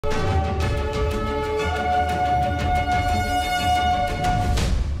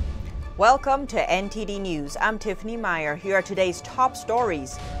Welcome to NTD News. I'm Tiffany Meyer. Here are today's top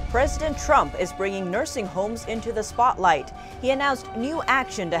stories. President Trump is bringing nursing homes into the spotlight. He announced new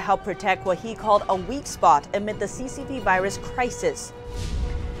action to help protect what he called a weak spot amid the CCP virus crisis.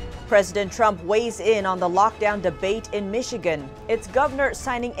 President Trump weighs in on the lockdown debate in Michigan. Its governor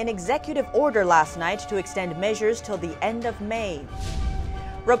signing an executive order last night to extend measures till the end of May.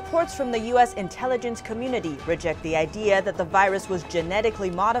 Reports from the U.S. intelligence community reject the idea that the virus was genetically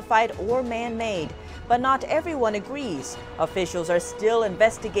modified or man-made, but not everyone agrees. Officials are still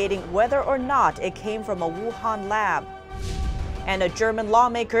investigating whether or not it came from a Wuhan lab. And a German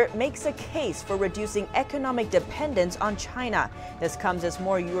lawmaker makes a case for reducing economic dependence on China. This comes as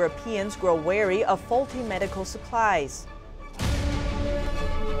more Europeans grow wary of faulty medical supplies.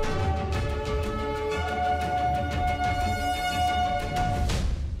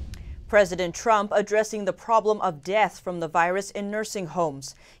 President Trump addressing the problem of death from the virus in nursing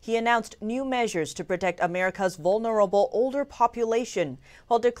homes. He announced new measures to protect America's vulnerable older population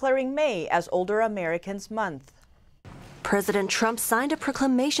while declaring May as Older Americans Month. President Trump signed a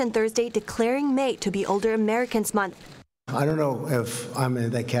proclamation Thursday declaring May to be Older Americans Month. I don't know if I'm in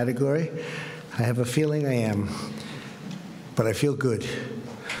that category. I have a feeling I am, but I feel good.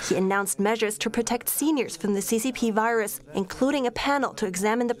 He announced measures to protect seniors from the CCP virus, including a panel to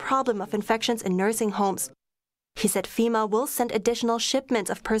examine the problem of infections in nursing homes. He said FEMA will send additional shipments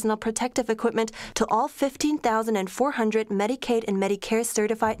of personal protective equipment to all 15,400 Medicaid and Medicare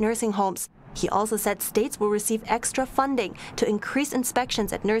certified nursing homes. He also said states will receive extra funding to increase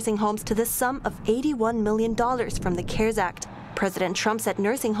inspections at nursing homes to the sum of $81 million from the CARES Act. President Trump said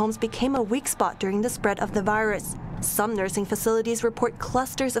nursing homes became a weak spot during the spread of the virus. Some nursing facilities report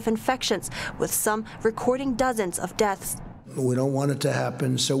clusters of infections, with some recording dozens of deaths. We don't want it to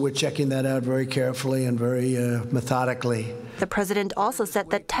happen, so we're checking that out very carefully and very methodically. The president also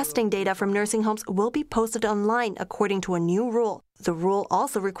said that testing data from nursing homes will be posted online according to a new rule. The rule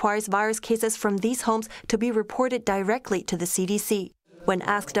also requires virus cases from these homes to be reported directly to the CDC. When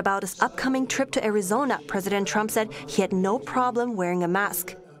asked about his upcoming trip to Arizona, President Trump said he had no problem wearing a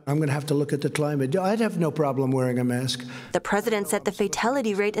mask. I'm going to have to look at the climate. I'd have no problem wearing a mask. The president said the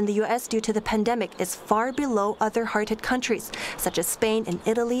fatality rate in the U.S. due to the pandemic is far below other hard-hit countries, such as Spain and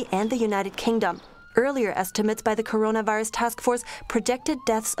Italy and the United Kingdom. Earlier estimates by the coronavirus task force projected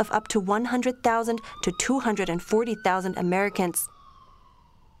deaths of up to 100,000 to 240,000 Americans.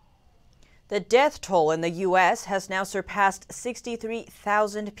 The death toll in the U.S. has now surpassed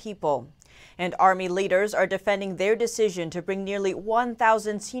 63,000 people. And Army leaders are defending their decision to bring nearly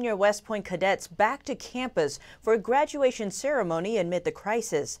 1,000 senior West Point cadets back to campus for a graduation ceremony amid the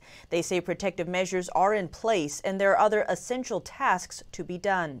crisis. They say protective measures are in place and there are other essential tasks to be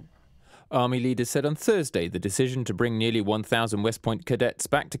done. Army leaders said on Thursday the decision to bring nearly 1,000 West Point cadets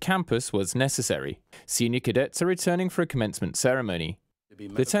back to campus was necessary. Senior cadets are returning for a commencement ceremony.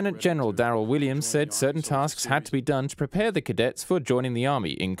 Lieutenant General Darrell Williams said certain tasks had to be done to prepare the cadets for joining the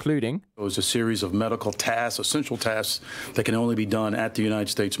Army, including it was a series of medical tasks, essential tasks that can only be done at the United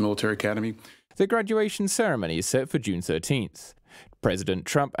States Military Academy. The graduation ceremony is set for June 13th. President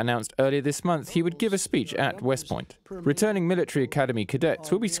Trump announced earlier this month he would give a speech at West Point. Returning military academy cadets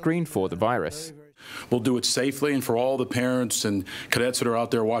will be screened for the virus. We'll do it safely, and for all the parents and cadets that are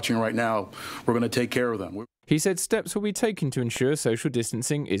out there watching right now, we're going to take care of them. He said steps will be taken to ensure social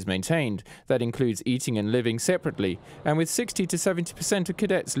distancing is maintained. That includes eating and living separately, and with 60 to 70% of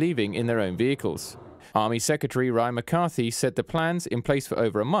cadets leaving in their own vehicles. Army Secretary Ryan McCarthy said the plans, in place for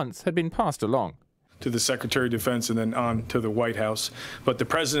over a month, had been passed along to the Secretary of Defense and then on to the White House. But the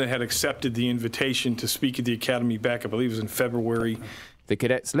President had accepted the invitation to speak at the Academy back, I believe it was in February. The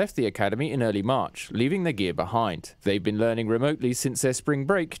cadets left the academy in early March, leaving their gear behind. They've been learning remotely since their spring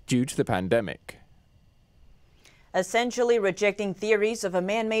break due to the pandemic. Essentially rejecting theories of a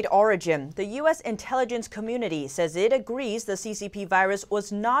man-made origin, the U.S. intelligence community says it agrees the CCP virus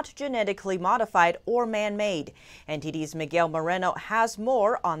was not genetically modified or man-made. NTD's Miguel Moreno has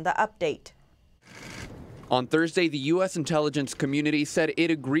more on the update. On Thursday, the U.S. intelligence community said it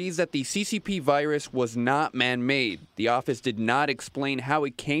agrees that the CCP virus was not man-made. The office did not explain how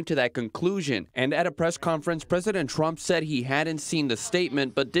it came to that conclusion. And at a press conference, President Trump said he hadn't seen the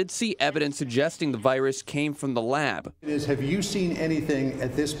statement, but did see evidence suggesting the virus came from the lab. Have you seen anything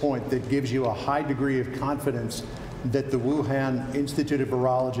at this point that gives you a high degree of confidence that the Wuhan Institute of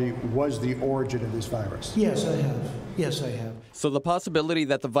Virology was the origin of this virus? Yes, I have. Yes, I have. So the possibility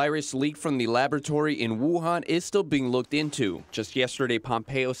that the virus leaked from the laboratory in Wuhan is still being looked into. Just yesterday,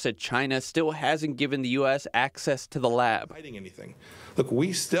 Pompeo said China still hasn't given the U.S. access to the lab. Hiding anything. Look,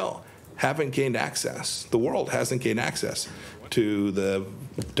 we still haven't gained access. The world hasn't gained access. to the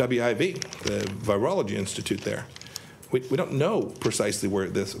WIV, the Virology Institute there. We don't know precisely where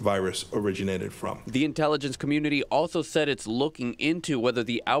this virus originated from. The intelligence community also said it's looking into whether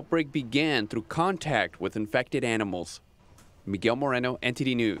the outbreak began through contact with infected animals. Miguel Moreno,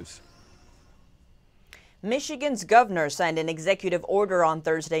 NTD News. Michigan's governor signed an executive order on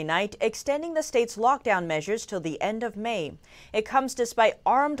Thursday night extending the state's lockdown measures till the end of May. It comes despite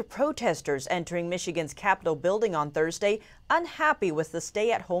armed protesters entering Michigan's Capitol building on Thursday, unhappy with the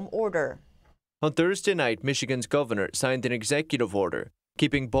stay-at-home order. On Thursday night, Michigan's governor signed an executive order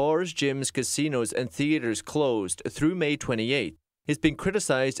keeping bars, gyms, casinos, and theaters closed through May 28. It's been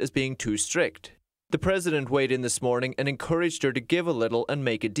criticized as being too strict. The president weighed in this morning and encouraged her to give a little and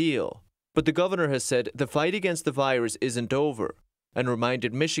make a deal. But the governor has said the fight against the virus isn't over and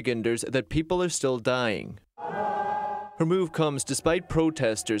reminded Michiganders that people are still dying. Her move comes despite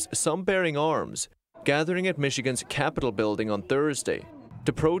protesters, some bearing arms, gathering at Michigan's Capitol building on Thursday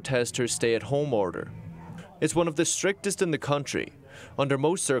to protest her stay-at-home order. It's one of the strictest in the country. Under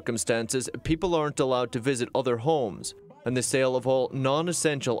most circumstances, people aren't allowed to visit other homes, and the sale of all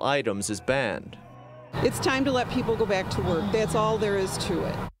non-essential items is banned. It's time to let people go back to work. That's all there is to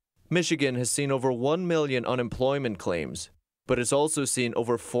it. Michigan has seen over 1 million unemployment claims, but it's also seen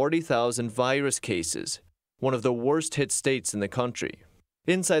over 40,000 virus cases, one of the worst-hit states in the country.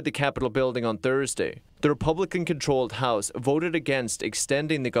 Inside the Capitol building on Thursday, the Republican-controlled House voted against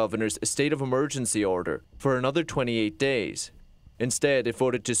extending the governor's state of emergency order for another 28 days. Instead, it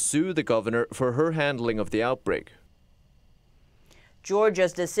voted to sue the governor for her handling of the outbreak.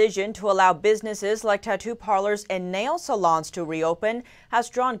 Georgia's decision to allow businesses like tattoo parlors and nail salons to reopen has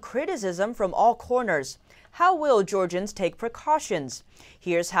drawn criticism from all corners. How will Georgians take precautions?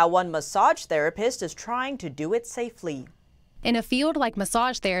 Here's how one massage therapist is trying to do it safely. In a field like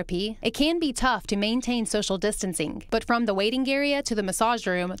massage therapy, it can be tough to maintain social distancing. But from the waiting area to the massage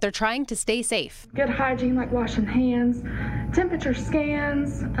room, they're trying to stay safe. Good hygiene, like washing hands, temperature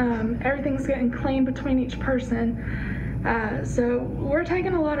scans, everything's getting clean between each person. So we're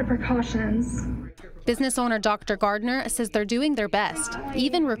taking a lot of precautions. Business owner Dr. Gardner says they're doing their best,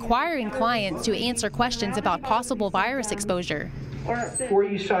 even requiring clients to answer questions about possible virus exposure. Before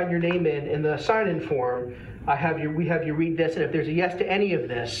you sign your name in the sign-in form, we have you read this, and if there's a yes to any of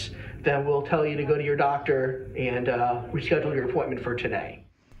this, then we'll tell you to go to your doctor and reschedule your appointment for today.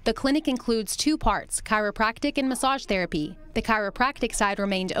 The clinic includes two parts, chiropractic and massage therapy. The chiropractic side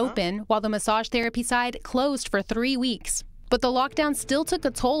remained open, while the massage therapy side closed for 3 weeks. But the lockdown still took a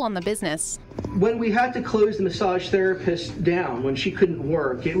toll on the business. When we had to close the massage therapist down, when she couldn't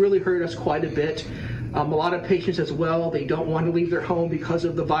work, it really hurt us quite a bit. A lot of patients as well, they don't want to leave their home because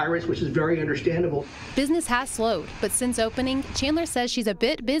of the virus, which is very understandable. Business has slowed, but since opening, Chandler says she's a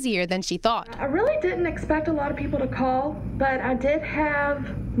bit busier than she thought. I really didn't expect a lot of people to call, but I did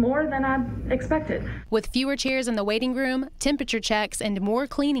have more than I expected. With fewer chairs in the waiting room, temperature checks, and more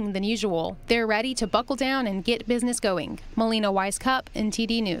cleaning than usual, they're ready to buckle down and get business going. Melina Weiskup,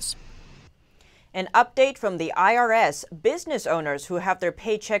 NTD News. An update from the IRS. Business owners who have their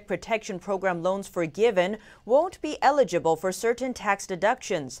Paycheck Protection Program loans forgiven won't be eligible for certain tax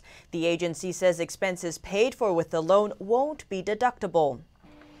deductions. The agency says expenses paid for with the loan won't be deductible.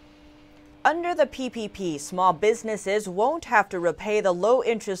 Under the PPP, small businesses won't have to repay the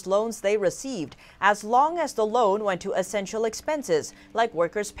low-interest loans they received as long as the loan went to essential expenses like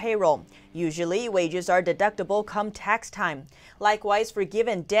workers' payroll. Usually, wages are deductible come tax time. Likewise,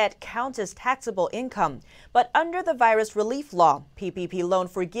 forgiven debt counts as taxable income. But under the virus relief law, PPP loan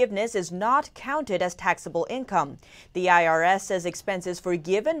forgiveness is not counted as taxable income. The IRS says expenses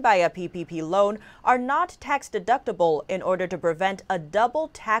forgiven by a PPP loan are not tax deductible in order to prevent a double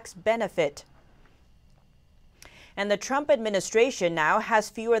tax benefit. And the Trump administration now has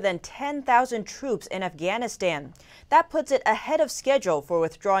fewer than 10,000 troops in Afghanistan. That puts it ahead of schedule for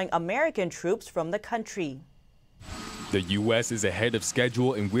withdrawing American troops from the country. The U.S. is ahead of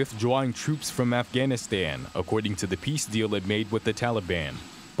schedule in withdrawing troops from Afghanistan, according to the peace deal it made with the Taliban.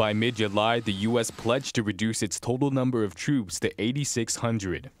 By mid-July, the U.S. pledged to reduce its total number of troops to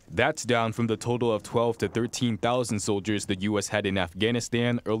 8,600. That's down from the total of 12,000 to 13,000 soldiers the U.S. had in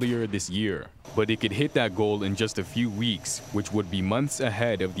Afghanistan earlier this year. But it could hit that goal in just a few weeks, which would be months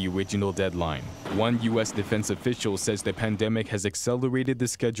ahead of the original deadline. One U.S. defense official says the pandemic has accelerated the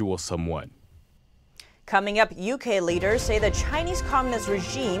schedule somewhat. Coming up, UK leaders say the Chinese Communist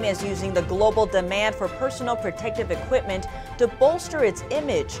regime is using the global demand for personal protective equipment to bolster its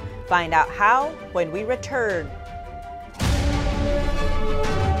image. Find out how when we return.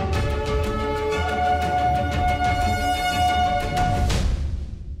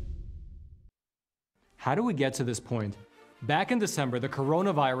 How do we get to this point Back in December, the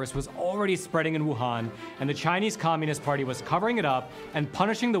coronavirus was already spreading in Wuhan, and the Chinese Communist Party was covering it up and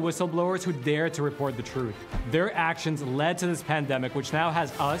punishing the whistleblowers who dared to report the truth. Their actions led to this pandemic, which now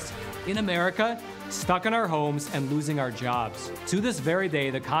has us, in America, stuck in our homes and losing our jobs. To this very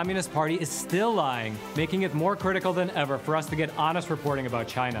day, the Communist Party is still lying, making it more critical than ever for us to get honest reporting about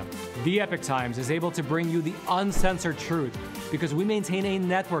China. The Epoch Times is able to bring you the uncensored truth because we maintain a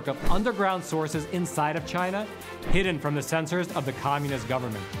network of underground sources inside of China, hidden from the censors of the communist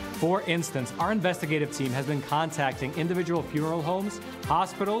government. For instance, our investigative team has been contacting individual funeral homes,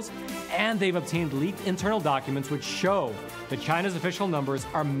 hospitals, and they've obtained leaked internal documents which show that China's official numbers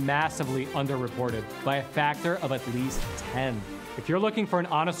are massively underreported by a factor of at least 10. If you're looking for an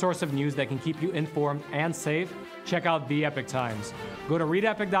honest source of news that can keep you informed and safe, check out The Epoch Times. Go to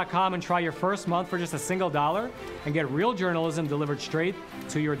readepoch.com and try your first month for just $1 and get real journalism delivered straight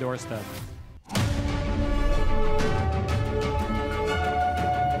to your doorstep.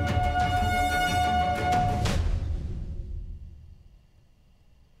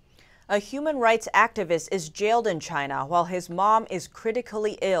 A human rights activist is jailed in China while his mom is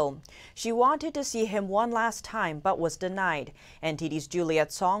critically ill. She wanted to see him one last time but was denied. NTD's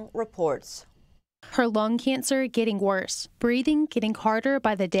Juliet Song reports. Her lung cancer getting worse, breathing getting harder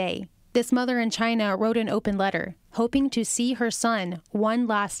by the day. This mother in China wrote an open letter, hoping to see her son one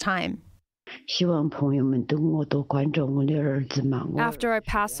last time. After I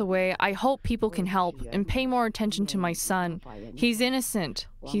pass away, I hope people can help and pay more attention to my son. He's innocent.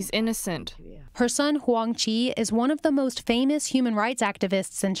 He's innocent. Her son Huang Qi is one of the most famous human rights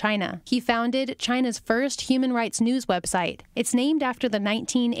activists in China. He founded China's first human rights news website. It's named after the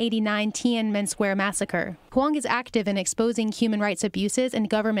 1989 Tiananmen Square massacre. Huang is active in exposing human rights abuses and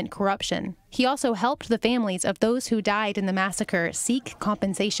government corruption. He also helped the families of those who died in the massacre seek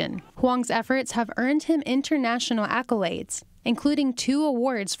compensation. Huang's efforts have earned him international accolades, including 2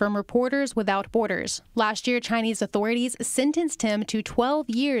 awards from Reporters Without Borders. Last year, Chinese authorities sentenced him to 12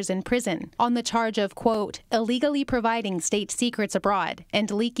 years in prison on the charge of, quote, illegally providing state secrets abroad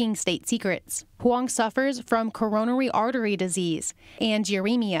and leaking state secrets. Huang suffers from coronary artery disease and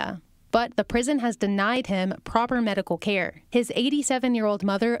uremia, but the prison has denied him proper medical care. His 87-year-old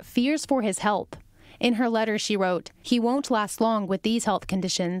mother fears for his health. In her letter, she wrote, "He won't last long with these health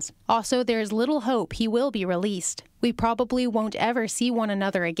conditions. Also, there is little hope he will be released. We probably won't ever see one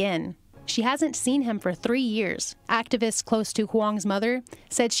another again." She hasn't seen him for 3 years. Activists close to Huang's mother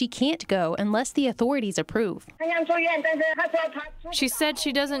said she can't go unless the authorities approve. She said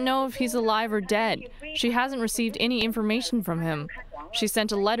she doesn't know if he's alive or dead. She hasn't received any information from him. She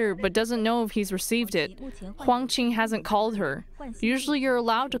sent a letter but doesn't know if he's received it. Huang Qing hasn't called her. Usually you're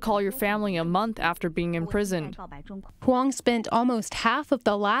allowed to call your family a month after being imprisoned. Huang spent almost half of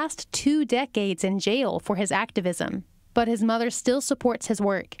the last 2 decades in jail for his activism. But his mother still supports his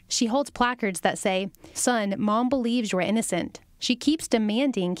work. She holds placards that say, "Son, Mom believes you're innocent." She keeps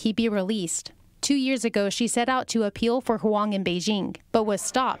demanding he be released. 2 years ago, she set out to appeal for Huang in Beijing, but was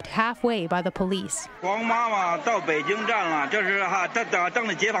stopped halfway by the police.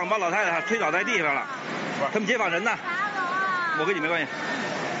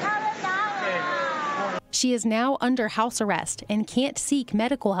 She is now under house arrest and can't seek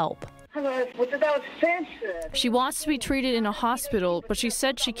medical help. She wants to be treated in a hospital, but she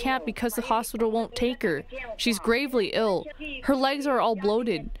said she can't because the hospital won't take her. She's gravely ill. Her legs are all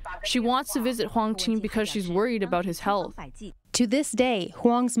bloated. She wants to visit Huang Qing because she's worried about his health. To this day,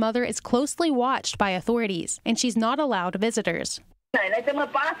 Huang's mother is closely watched by authorities, and she's not allowed visitors.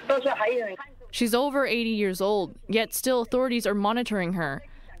 She's over 80 years old, yet still authorities are monitoring her.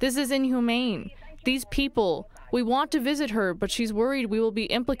 This is inhumane. These people, we want to visit her, but she's worried we will be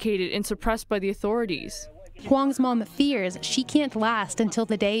implicated and suppressed by the authorities. Huang's mom fears she can't last until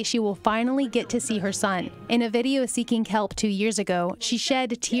the day she will finally get to see her son. In a video seeking help 2 years ago, she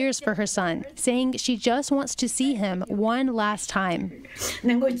shed tears for her son, saying she just wants to see him one last time.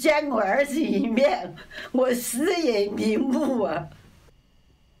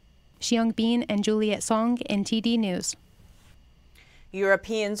 Xiang Bin and Juliet Song, NTD News.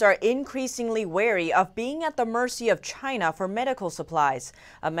 Europeans are increasingly wary of being at the mercy of China for medical supplies.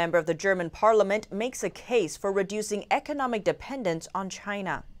 A member of the German parliament makes a case for reducing economic dependence on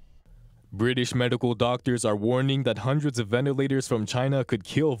China. British medical doctors are warning that hundreds of ventilators from China could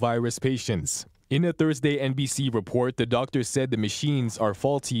kill virus patients. In a Thursday NBC report, the doctors said the machines are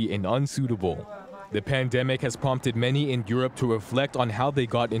faulty and unsuitable. The pandemic has prompted many in Europe to reflect on how they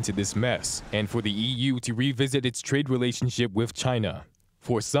got into this mess, and for the EU to revisit its trade relationship with China.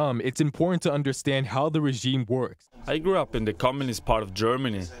 For some, it's important to understand how the regime works. I grew up in the communist part of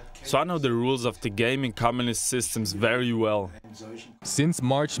Germany. So I know the rules of the game in communist systems very well. Since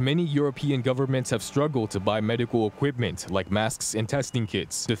March, many European governments have struggled to buy medical equipment like masks and testing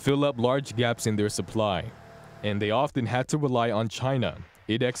kits to fill up large gaps in their supply. And they often had to rely on China.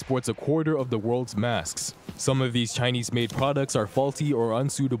 It exports a quarter of the world's masks. Some of these Chinese-made products are faulty or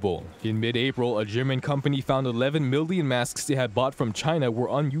unsuitable. In mid-April, a German company found 11 million masks they had bought from China were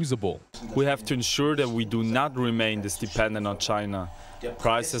unusable. We have to ensure that we do not remain this dependent on China.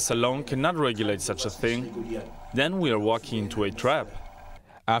 Prices alone cannot regulate such a thing. Then we are walking into a trap.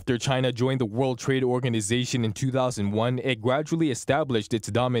 After China joined the World Trade Organization in 2001, it gradually established its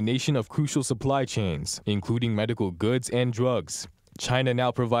domination of crucial supply chains, including medical goods and drugs. China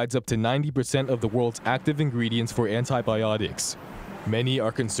now provides up to 90% of the world's active ingredients for antibiotics. Many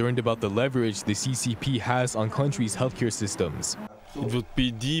are concerned about the leverage the CCP has on countries' healthcare systems. It would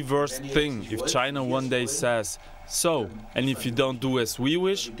be the worst thing if China one day says, "So, and if you don't do as we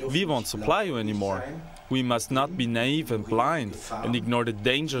wish, we won't supply you anymore." We must not be naive and blind and ignore the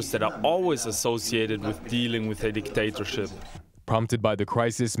dangers that are always associated with dealing with a dictatorship. Prompted by the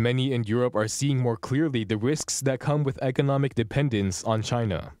crisis, many in Europe are seeing more clearly the risks that come with economic dependence on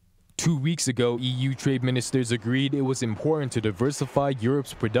China. 2 weeks ago, EU trade ministers agreed it was important to diversify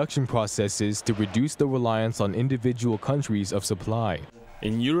Europe's production processes to reduce the reliance on individual countries of supply.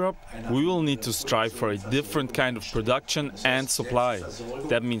 In Europe, we will need to strive for a different kind of production and supply.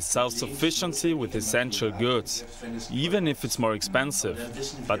 That means self-sufficiency with essential goods, even if it's more expensive.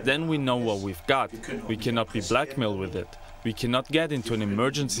 But then we know what we've got. We cannot be blackmailed with it. We cannot get into an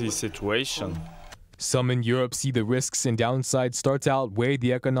emergency situation. Some in Europe see the risks and downsides start to outweigh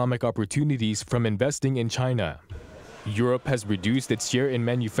the economic opportunities from investing in China. Europe has reduced its share in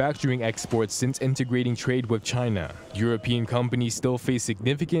manufacturing exports since integrating trade with China. European companies still face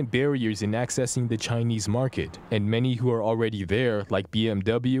significant barriers in accessing the Chinese market, and many who are already there, like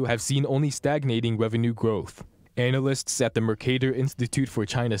BMW, have seen only stagnating revenue growth. Analysts at the Mercator Institute for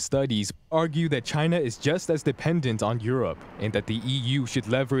China Studies argue that China is just as dependent on Europe and that the EU should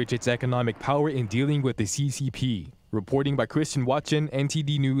leverage its economic power in dealing with the CCP. Reporting by Christian Watchen,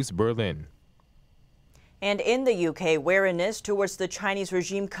 NTD News, Berlin. And in the UK, wariness towards the Chinese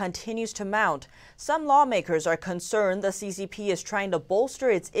regime continues to mount. Some lawmakers are concerned the CCP is trying to bolster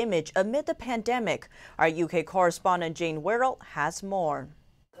its image amid the pandemic. Our UK correspondent Jane Werrell has more.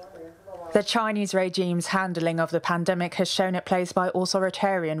 The Chinese regime's handling of the pandemic has shown it plays by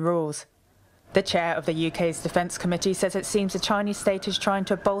authoritarian rules. The chair of the UK's Defence Committee says it seems the Chinese state is trying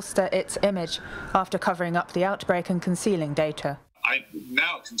to bolster its image after covering up the outbreak and concealing data. I'm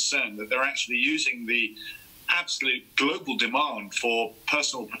now concerned that they're actually using the absolute global demand for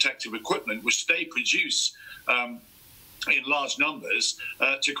personal protective equipment, which they produce in large numbers,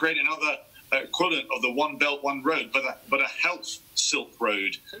 to create another equivalent of the One Belt, One Road, but a health Silk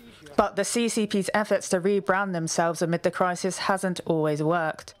Road. But the CCP's efforts to rebrand themselves amid the crisis hasn't always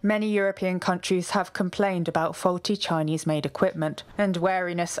worked. Many European countries have complained about faulty Chinese-made equipment, and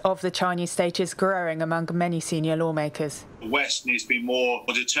wariness of the Chinese state is growing among many senior lawmakers. The West needs to be more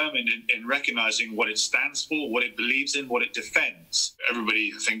determined in recognising what it stands for, what it believes in, what it defends.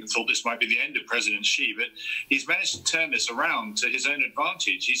 Everybody, I think, thought this might be the end of President Xi, but he's managed to turn this around to his own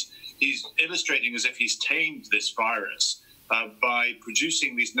advantage. He's illustrating as if he's tamed this virus by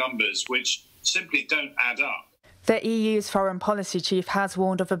producing these numbers which simply don't add up. The EU's foreign policy chief has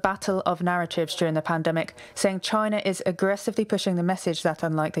warned of a battle of narratives during the pandemic, saying China is aggressively pushing the message that,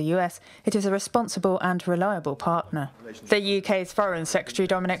 unlike the US, it is a responsible and reliable partner. The UK's Foreign Secretary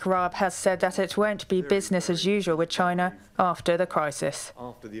Dominic Raab has said that it won't be business as usual with China after the crisis.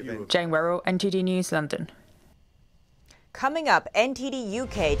 Jane Werrell, NTD News, London. Coming up, NTD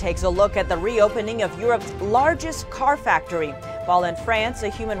UK takes a look at the reopening of Europe's largest car factory. While in France, a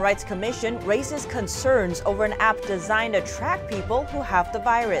Human Rights Commission raises concerns over an app designed to track people who have the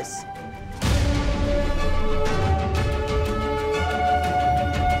virus.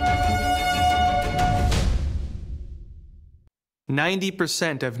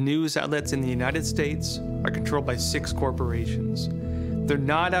 90% of news outlets in the United States are controlled by 6 corporations. They're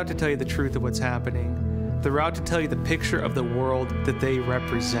not out to tell you the truth of what's happening. They're out to tell you the picture of the world that they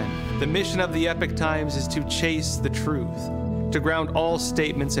represent. The mission of the Epoch Times is to chase the truth, to ground all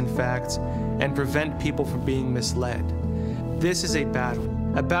statements in facts, and prevent people from being misled. This is a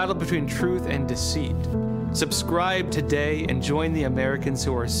battle between truth and deceit. Subscribe today and join the Americans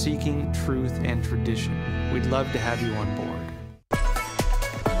who are seeking truth and tradition. We'd love to have you on board.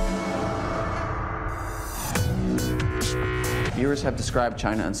 Viewers have described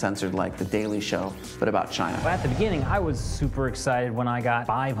China Uncensored like The Daily Show, but about China. At the beginning, I was super excited when I got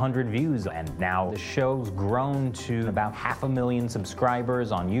 500 views, and now the show's grown to about 500,000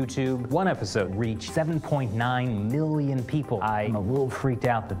 subscribers on YouTube. One episode reached 7.9 million people. I'm a little freaked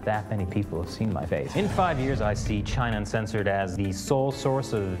out that that many people have seen my face. In 5 years, I see China Uncensored as the sole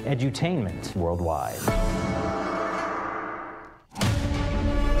source of edutainment worldwide.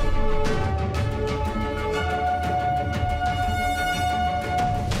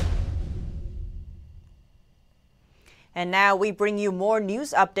 And now we bring you more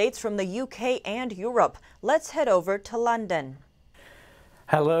news updates from the UK and Europe. Let's head over to London.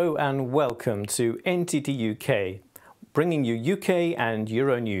 Hello and welcome to NTD UK, bringing you UK and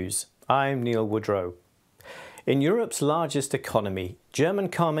Euro news. I'm Neil Woodrow. In Europe's largest economy, German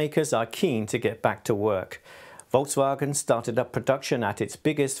car makers are keen to get back to work. Volkswagen started up production at its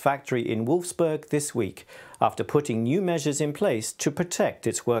biggest factory in Wolfsburg this week, after putting new measures in place to protect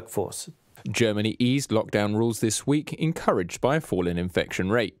its workforce. Germany eased lockdown rules this week, encouraged by a fall in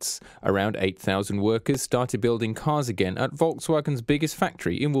infection rates. Around 8,000 workers started building cars again at Volkswagen's biggest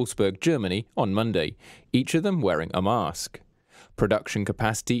factory in Wolfsburg, Germany, on Monday, each of them wearing a mask. Production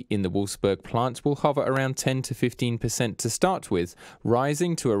capacity in the Wolfsburg plants will hover around 10 to 15% to start with,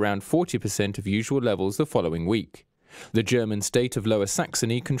 rising to around 40% of usual levels the following week. The German state of Lower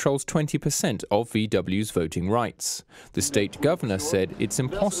Saxony controls 20% of VW's voting rights. The state governor said it's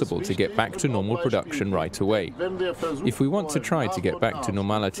impossible to get back to normal production right away. If we want to try to get back to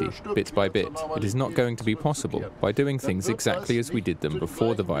normality, bit by bit, it is not going to be possible by doing things exactly as we did them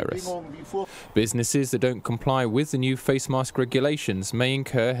before the virus. Businesses that don't comply with the new face mask regulations may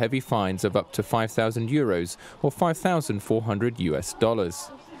incur heavy fines of up to €5,000 or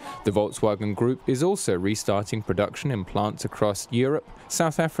 $5,400. The Volkswagen Group is also restarting production in plants across Europe,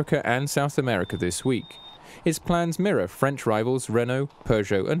 South Africa and South America this week. Its plans mirror French rivals Renault,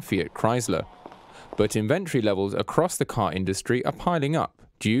 Peugeot and Fiat Chrysler. But inventory levels across the car industry are piling up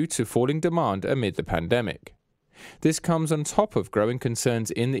due to falling demand amid the pandemic. This comes on top of growing concerns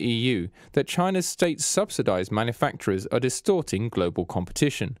in the EU that China's state-subsidized manufacturers are distorting global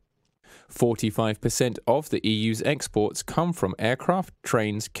competition. 45% of the EU's exports come from aircraft,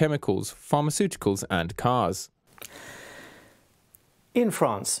 trains, chemicals, pharmaceuticals and cars. In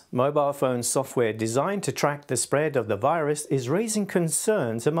France, mobile phone software designed to track the spread of the virus is raising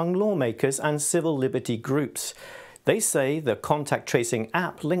concerns among lawmakers and civil liberty groups. They say the contact tracing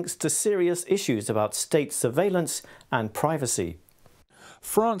app links to serious issues about state surveillance and privacy.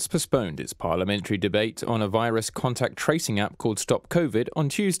 France postponed its parliamentary debate on a virus contact tracing app called Stop COVID on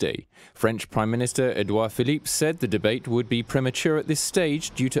Tuesday. French Prime Minister Edouard Philippe said the debate would be premature at this stage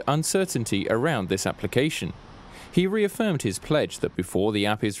due to uncertainty around this application. He reaffirmed his pledge that before the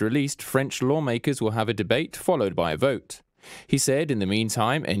app is released, French lawmakers will have a debate followed by a vote. He said in the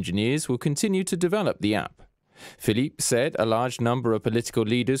meantime, engineers will continue to develop the app. Philippe said a large number of political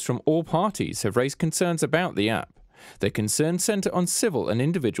leaders from all parties have raised concerns about the app. Their concerns centre on civil and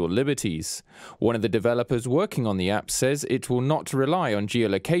individual liberties. One of the developers working on the app says it will not rely on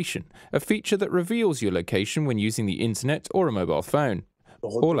geolocation, a feature that reveals your location when using the internet or a mobile phone.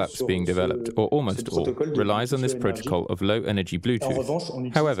 All apps being developed, or almost all, relies on this protocol of low-energy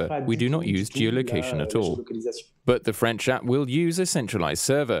Bluetooth. However, we do not use geolocation at all. But the French app will use a centralized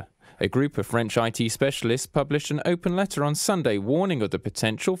server. A group of French IT specialists published an open letter on Sunday warning of the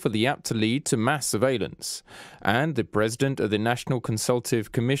potential for the app to lead to mass surveillance. And the president of the National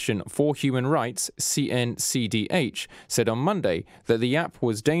Consultative Commission for Human Rights, CNCDH, said on Monday that the app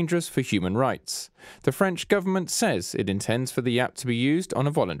was dangerous for human rights. The French government says it intends for the app to be used on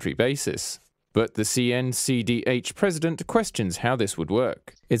a voluntary basis. But the CNCDH president questions how this would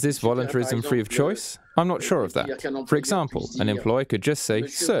work. Is this voluntarism free of choice? I'm not sure of that. For example, an employer could just say,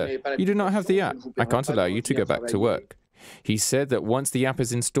 "Sir, you do not have the app. I can't allow you to go back to work." He said that once the app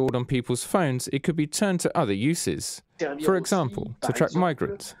is installed on people's phones, it could be turned to other uses. For example, to track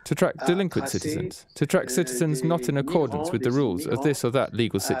migrants, to track delinquent citizens, to track citizens not in accordance with the rules of this or that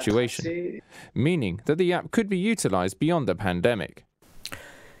legal situation. Meaning that the app could be utilized beyond the pandemic.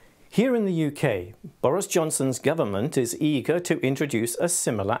 Here in the UK, Boris Johnson's government is eager to introduce a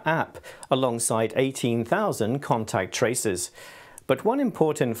similar app, alongside 18,000 contact tracers. But one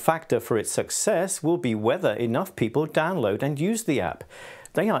important factor for its success will be whether enough people download and use the app.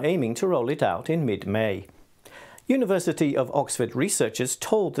 They are aiming to roll it out in mid-May. University of Oxford researchers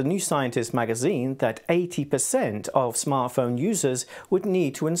told the New Scientist magazine that 80% of smartphone users would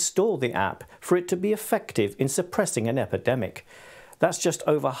need to install the app for it to be effective in suppressing an epidemic. That's just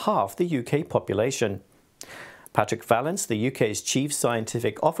over half the UK population. Patrick Vallance, the UK's chief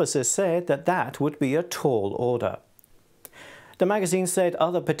scientific officer, said that would be a tall order. The magazine said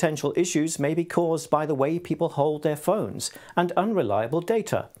other potential issues may be caused by the way people hold their phones and unreliable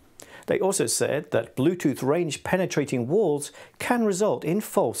data. They also said that Bluetooth range-penetrating walls can result in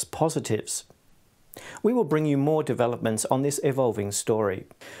false positives. We will bring you more developments on this evolving story.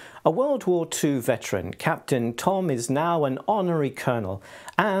 A World War II veteran, Captain Tom, is now an honorary colonel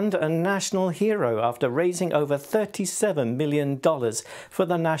and a national hero after raising over $37 million for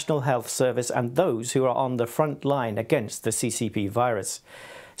the National Health Service and those who are on the front line against the CCP virus.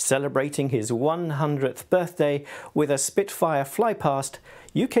 Celebrating his 100th birthday with a Spitfire flypast,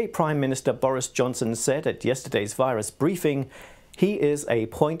 UK Prime Minister Boris Johnson said at yesterday's virus briefing, "He is a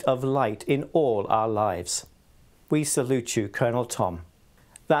point of light in all our lives." We salute you, Colonel Tom.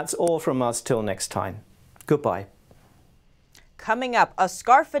 That's all from us till next time. Goodbye. Coming up, a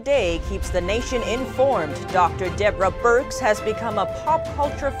scarf a day keeps the nation informed. Dr. Deborah Birx has become a pop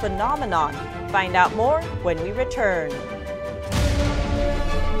culture phenomenon. Find out more when we return.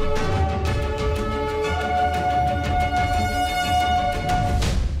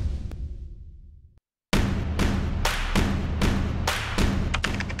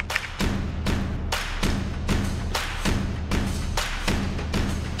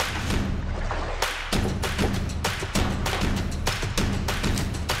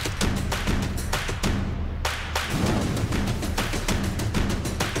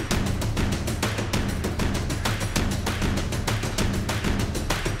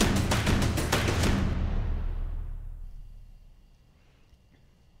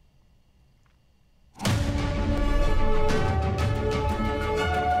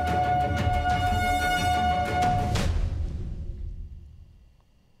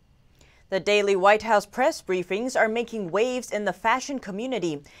 The daily White House press briefings are making waves in the fashion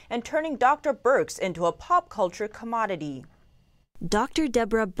community and turning Dr. Birx into a pop culture commodity. Dr.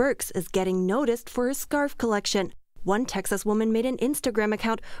 Deborah Birx is getting noticed for her scarf collection. One Texas woman made an Instagram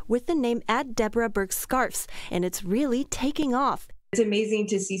account with the name @DeborahBirx Scarves, and it's really taking off. It's amazing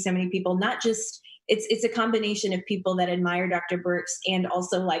to see so many people, not just it's a combination of people that admire Dr. Birx and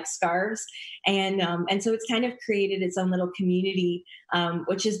also like scarves. And so it's kind of created its own little community,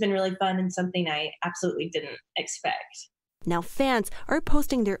 which has been really fun and something I absolutely didn't expect. Now fans are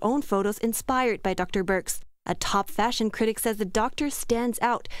posting their own photos inspired by Dr. Birx. A top fashion critic says the doctor stands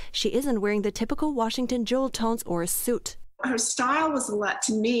out. She isn't wearing the typical Washington jewel tones or a suit. Her style was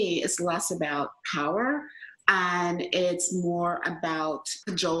to me, is less about power, and it's more about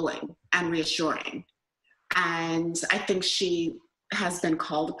cajoling and reassuring. And I think she has been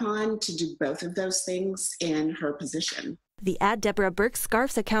called upon to do both of those things in her position. The @DeborahBirx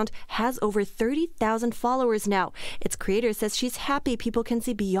Scarves account has over 30,000 followers now. Its creator says she's happy people can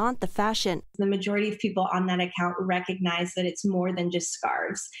see beyond the fashion. The majority of people on that account recognize that it's more than just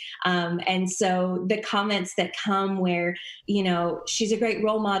scarves. And so the comments that come where, you know, she's a great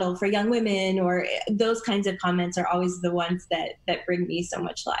role model for young women, or those kinds of comments are always the ones that bring me so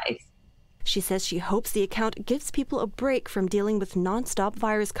much life. She says she hopes the account gives people a break from dealing with nonstop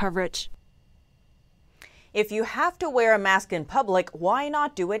virus coverage. If you have to wear a mask in public, why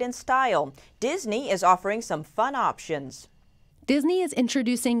not do it in style? Disney is offering some fun options. Disney is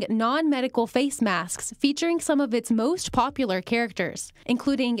introducing non-medical face masks featuring some of its most popular characters,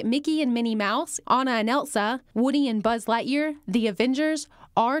 including Mickey and Minnie Mouse, Anna and Elsa, Woody and Buzz Lightyear, the Avengers,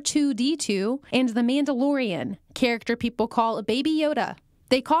 R2-D2, and the Mandalorian, character people call Baby Yoda.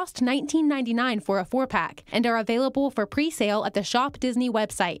 They cost $19.99 for a 4-pack and are available for pre-sale at the Shop Disney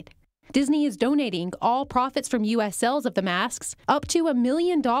website. Disney is donating all profits from U.S. sales of the masks, up to $1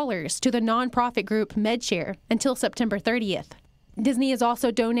 million, to the nonprofit group MedShare until September 30th. Disney is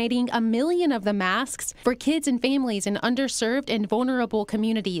also donating 1 million of the masks for kids and families in underserved and vulnerable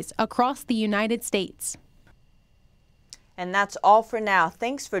communities across the United States. And that's all for now.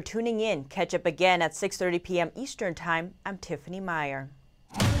 Thanks for tuning in. Catch up again at 6:30 p.m. Eastern Time. I'm Tiffany Meyer.